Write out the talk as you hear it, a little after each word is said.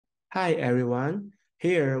Hi everyone.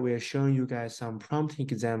 Here we are showing you guys some prompting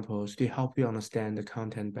examples to help you understand the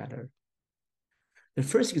content better. The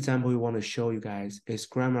first example we want to show you guys is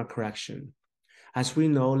grammar correction. As we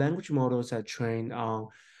know, language models are trained on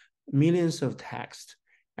millions of text,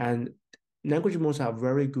 and language models are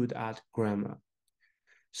very good at grammar.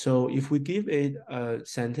 So if we give it a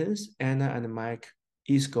sentence, Anna and Mike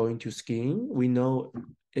is going to skiing, we know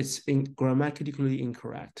it's grammatically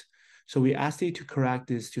incorrect. So we asked it to correct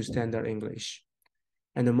this to standard English,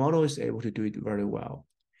 and the model is able to do it very well.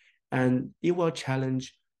 And it will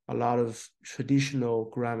challenge a lot of traditional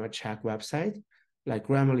grammar check website, like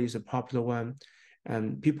Grammarly is a popular one,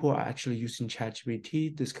 and people are actually using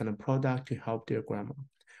ChatGPT, this kind of product, to help their grammar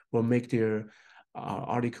or make their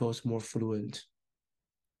articles more fluent.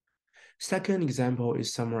 Second example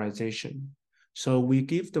is summarization. So we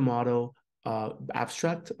give the model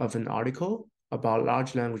abstract of an article about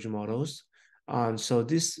large language models. So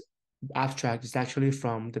this abstract is actually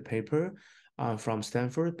from the paper from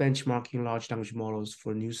Stanford, benchmarking large language models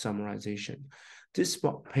for news summarization. This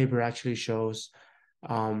paper actually shows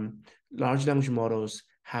large language models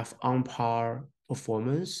have on par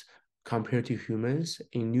performance compared to humans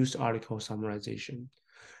in news article summarization.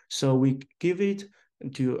 So we give it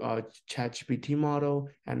to a ChatGPT model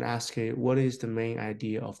and ask it what is the main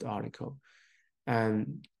idea of the article.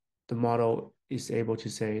 And the model is able to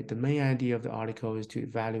say the main idea of the article is to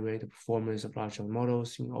evaluate the performance of large language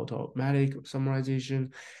models in automatic summarization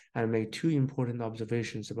and make two important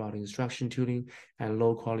observations about instruction tuning and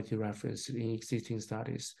low quality reference in existing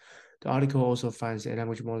studies. The article also finds that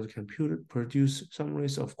language models can produce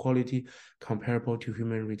summaries of quality comparable to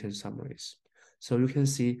human written summaries. So you can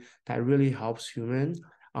see that really helps humans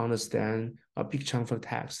understand a big chunk of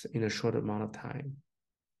text in a short amount of time.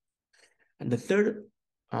 And the third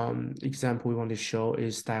example we want to show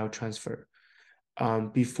is style transfer.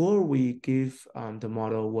 Before we give the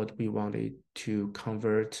model what we wanted to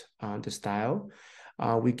convert the style,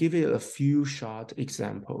 we give it a few short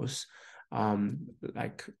examples.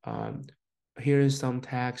 Like here is some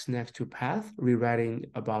text next to path, rewriting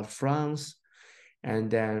about France, and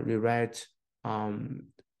then rewrite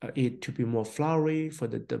it to be more flowery for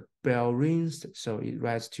the bell rings. So it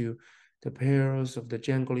writes to the pearls of the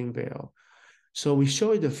jangling bell. So we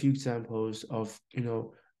show it a few examples of,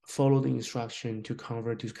 follow the instruction to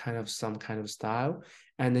convert to kind of some kind of style.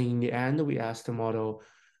 And then in the end, we ask the model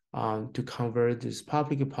to convert this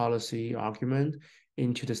public policy argument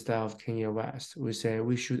into the style of Kanye West. We say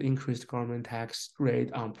we should increase the government tax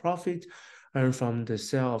rate on profit earned from the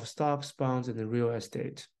sale of stocks, bonds, and the real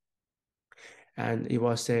estate. And it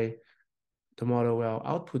will say, the model will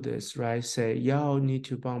output this, right? Say, y'all need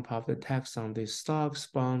to bump up the tax on these stocks,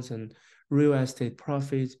 bonds, and real estate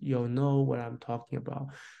profits. You'll know what I'm talking about,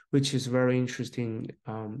 which is very interesting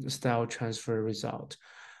style transfer result.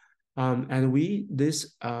 And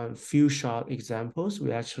this few short examples,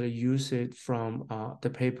 we actually use it from the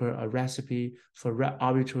paper, A Recipe for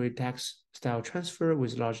Arbitrary Text Style Transfer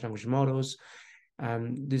with Large Language Models.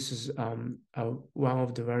 This is one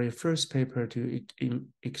of the very first paper to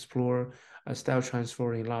explore style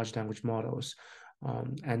transfer in large language models.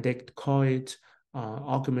 And they call it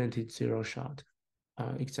augmented zero-shot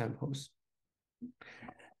examples.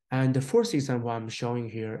 And the fourth example I'm showing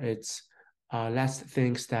here, it's let's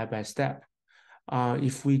think step by step.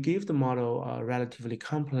 If we give the model a relatively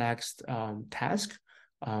complex task,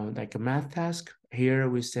 like a math task, here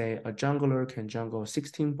we say a jungler can jungle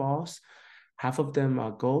 16 balls. Half of them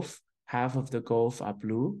are golf, half of the golf are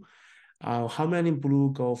blue. How many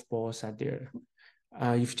blue golf balls are there?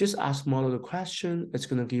 If you just ask model the question, it's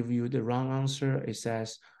going to give you the wrong answer. It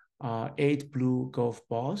says 8 blue golf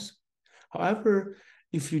balls. However,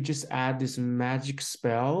 if you just add this magic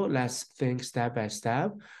spell, let's think step by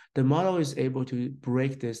step, the model is able to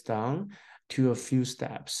break this down to a few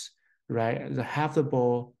steps, right? The half the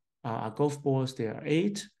ball are golf balls, there are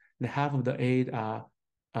 8, and half of the 8 are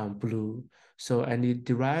blue. So, and it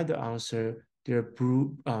derived the answer, there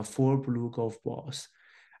are 4 blue golf balls.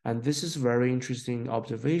 And this is very interesting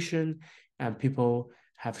observation, and people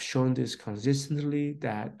have shown this consistently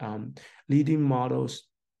that leading models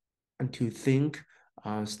to think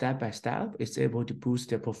step by step is able to boost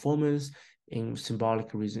their performance in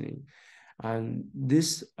symbolic reasoning. And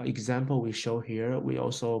this example we show here, we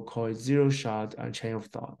also call it zero-shot chain of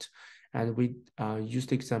thought. And we use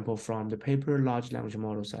the example from the paper, Large Language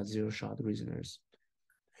Models as Zero-Shot Reasoners.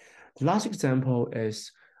 The last example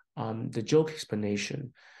is the joke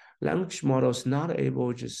explanation. Language models not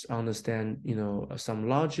able to just understand, some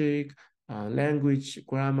logic, language,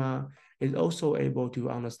 grammar. It's also able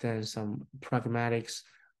to understand some pragmatics,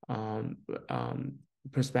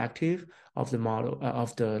 perspective of the model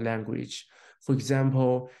of the language. For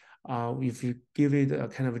example, if you give it a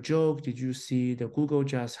kind of a joke, did you see the Google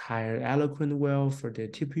just hired Eloquent Well for the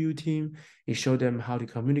TPU team? It showed them how to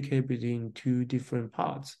communicate between two different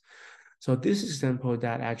parts. So this example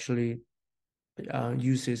that actually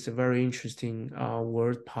uses a very interesting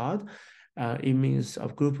word pod. It means a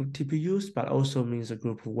group of TPUs, but also means a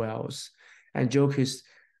group of wells. And joke is,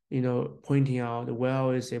 pointing out the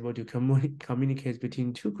well is able to communicate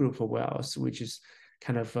between two groups of wells, which is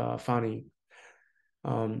kind of funny.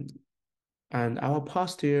 Um, and I will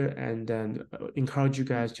pause there and then encourage you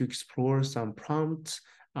guys to explore some prompts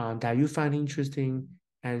that you find interesting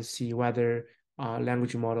and see whether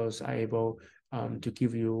language models are able to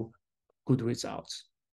give you good results.